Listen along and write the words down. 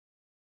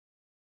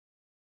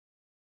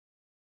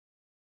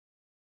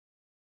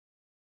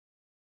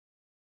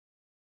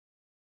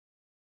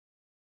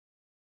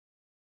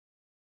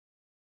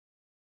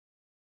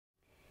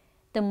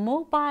The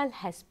mobile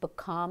has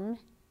become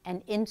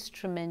an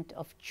instrument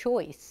of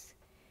choice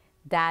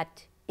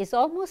that is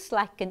almost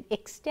like an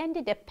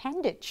extended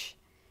appendage.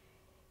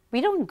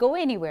 We don't go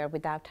anywhere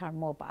without our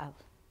mobile.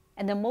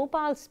 And the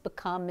mobile's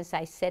become, as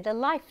I said, a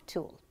life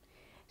tool.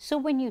 So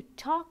when you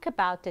talk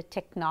about a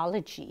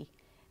technology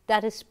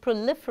that is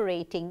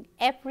proliferating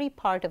every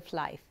part of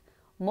life,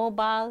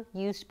 mobile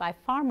used by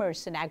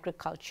farmers in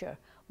agriculture,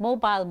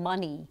 mobile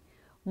money,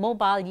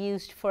 mobile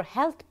used for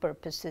health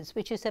purposes,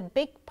 which is a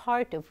big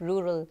part of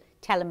rural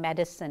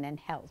telemedicine and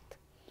health,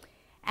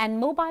 and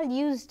mobile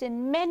used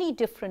in many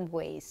different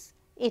ways.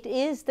 It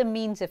is the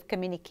means of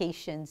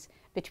communications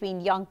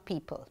between young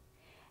people.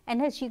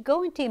 And as you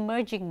go into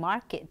emerging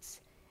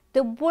markets,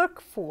 the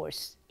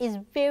workforce is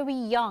very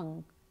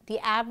young. The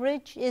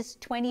average is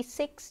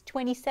 26,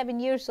 27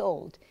 years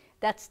old.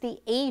 That's the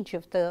age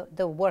of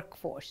the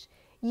workforce.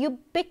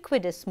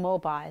 Ubiquitous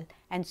mobile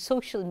and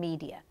social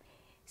media.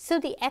 So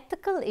the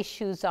ethical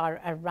issues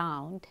are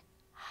around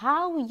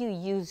how you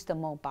use the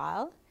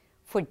mobile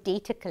for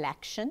data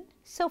collection.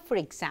 So for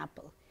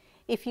example,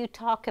 if you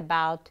talk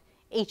about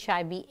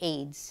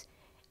HIV/AIDS,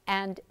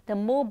 and the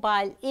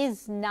mobile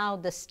is now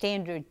the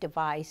standard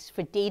device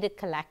for data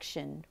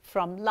collection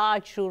from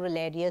large rural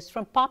areas,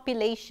 from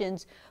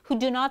populations who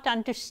do not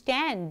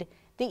understand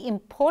the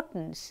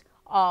importance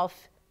of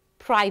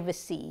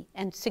privacy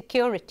and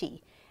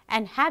security,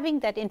 and having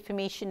that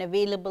information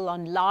available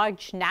on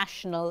large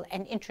national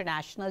and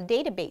international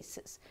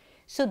databases.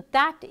 So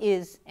that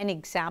is an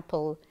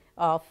example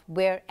of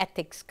where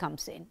ethics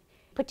comes in.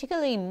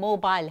 Particularly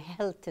mobile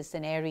health is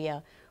an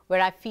area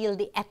where I feel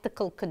the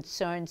ethical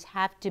concerns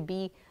have to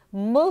be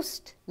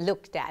most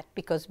looked at,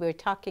 because we're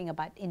talking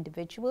about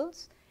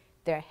individuals,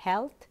 their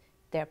health,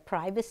 their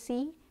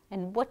privacy,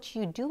 and what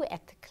you do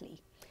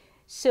ethically.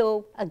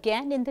 So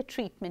again, in the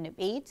treatment of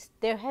AIDS,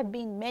 there have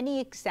been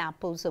many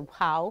examples of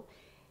how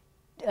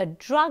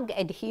drug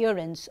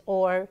adherence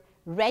or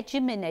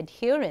regimen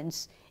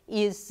adherence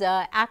is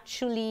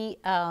actually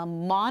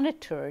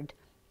monitored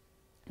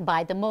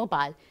by the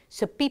mobile.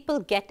 So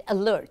people get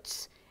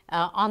alerts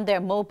on their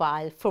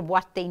mobile for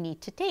what they need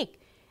to take.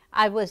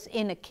 I was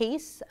in a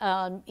case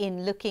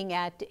in looking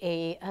at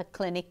a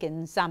clinic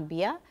in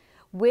Zambia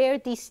where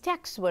these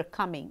texts were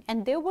coming,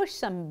 and there were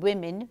some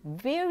women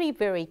very,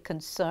 very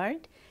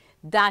concerned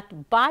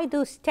that by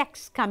those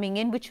texts coming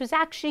in, which was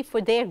actually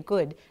for their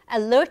good,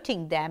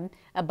 alerting them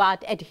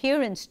about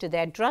adherence to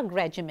their drug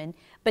regimen,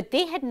 but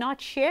they had not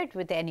shared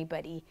with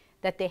anybody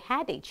that they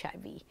had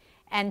HIV.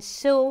 And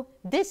so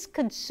this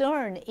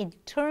concern in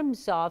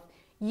terms of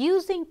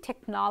using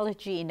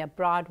technology in a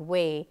broad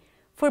way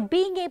for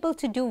being able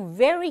to do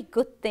very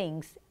good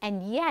things,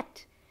 and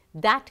yet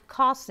that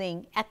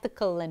causing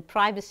ethical and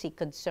privacy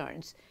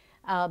concerns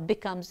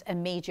becomes a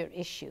major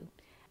issue.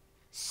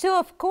 So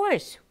of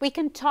course, we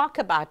can talk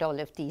about all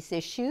of these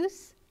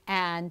issues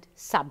and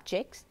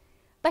subjects,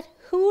 but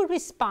who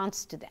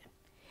responds to them?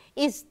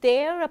 Is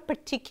there a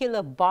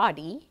particular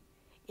body?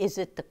 Is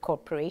it the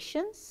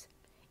corporations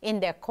in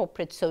their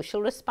corporate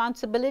social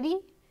responsibility,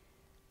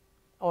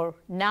 or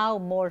now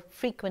more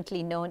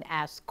frequently known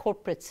as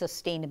corporate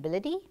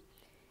sustainability?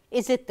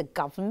 Is it the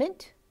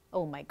government?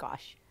 Oh my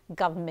gosh,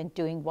 government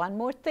doing one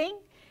more thing?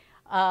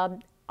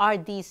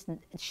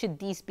 Should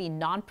these be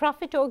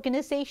nonprofit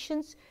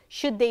organizations?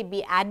 Should they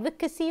be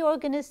advocacy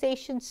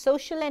organizations,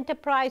 social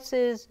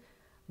enterprises,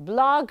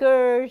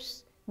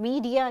 bloggers,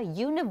 media,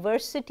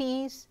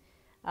 universities,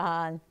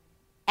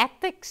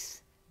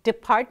 ethics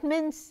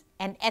departments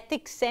and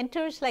ethics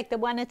centers like the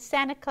one at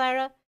Santa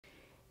Clara?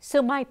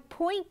 So my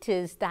point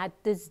is that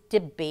this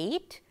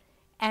debate,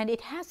 and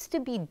it has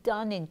to be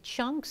done in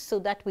chunks so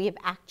that we have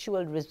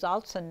actual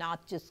results and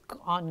not just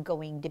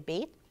ongoing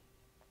debate.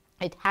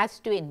 It has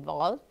to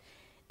involve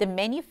the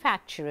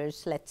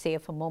manufacturers, let's say,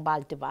 of a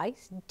mobile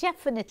device,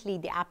 definitely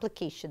the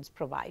applications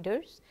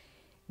providers,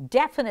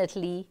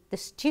 definitely the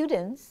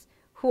students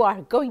who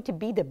are going to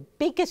be the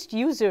biggest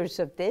users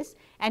of this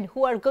and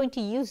who are going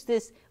to use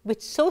this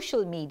with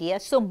social media.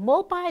 So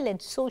mobile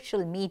and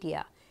social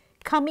media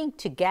coming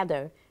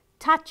together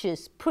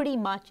touches pretty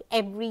much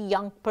every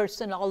young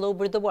person all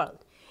over the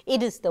world.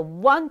 It is the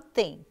one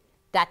thing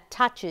that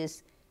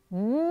touches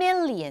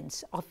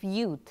millions of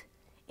youth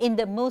in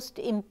the most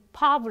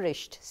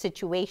impoverished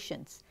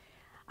situations.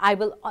 I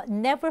will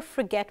never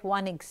forget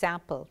one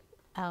example.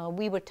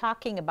 We were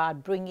talking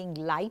about bringing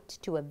light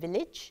to a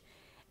village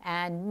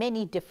and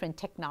many different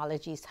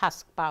technologies,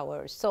 husk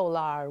power,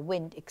 solar,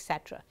 wind,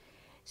 etc.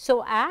 So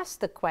I asked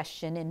the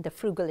question in the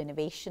Frugal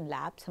Innovation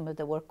Lab, some of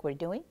the work we're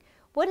doing,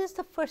 what is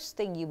the first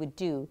thing you would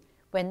do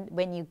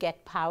when you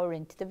get power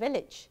into the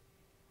village?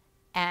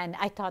 And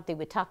I thought they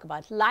would talk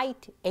about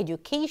light,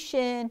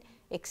 education,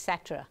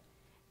 etc.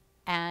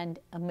 And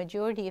a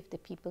majority of the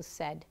people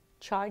said,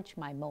 charge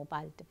my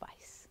mobile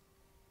device.